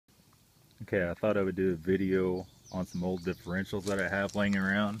Okay, I thought I would do a video on some old differentials that I have laying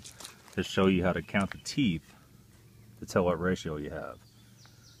around to show you how to count the teeth to tell what ratio you have.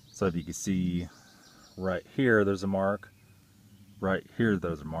 So if you can see right here there's a mark, right here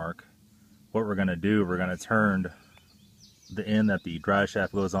there's a mark. What we're going to do, we're going to turn the end that the drive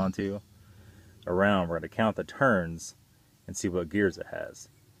shaft goes onto around. We're going to count the turns and see what gears it has.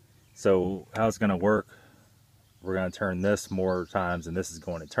 So how it's going to work, we're going to turn this more times than this is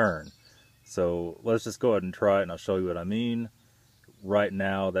going to turn. So let's just go ahead and try it and I'll show you what I mean. Right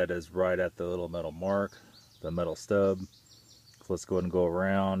now that is right at the little metal mark, the metal stub. So let's go ahead and go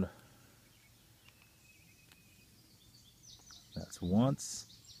around. That's once,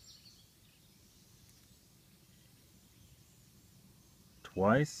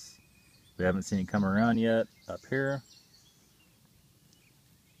 twice. We haven't seen it come around yet up here.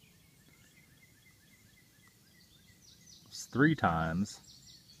 It's 3 times.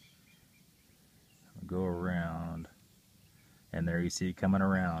 Go around, and there you see it coming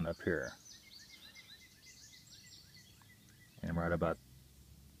around up here. And right about,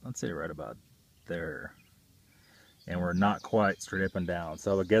 let's say right about there. And we're not quite straight up and down.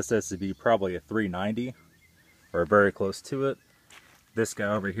 So I guess this would be probably a 390 or very close to it. This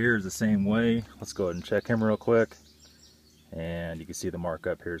guy over here is the same way. Let's go ahead and check him real quick. And you can see the mark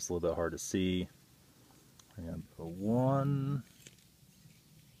up here. It's a little bit hard to see. And a 1,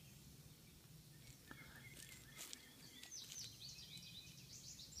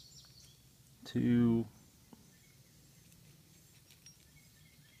 2,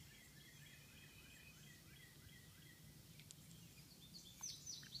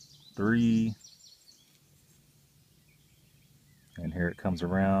 3, and here it comes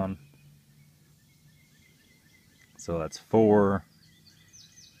around. So that's 4,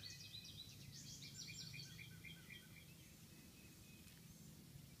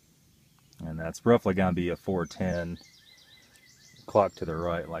 and that's roughly going to be a 410 clock to the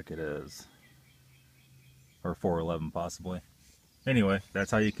right like it is, or 411 possibly. Anyway,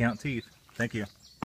 that's how you count teeth. Thank you.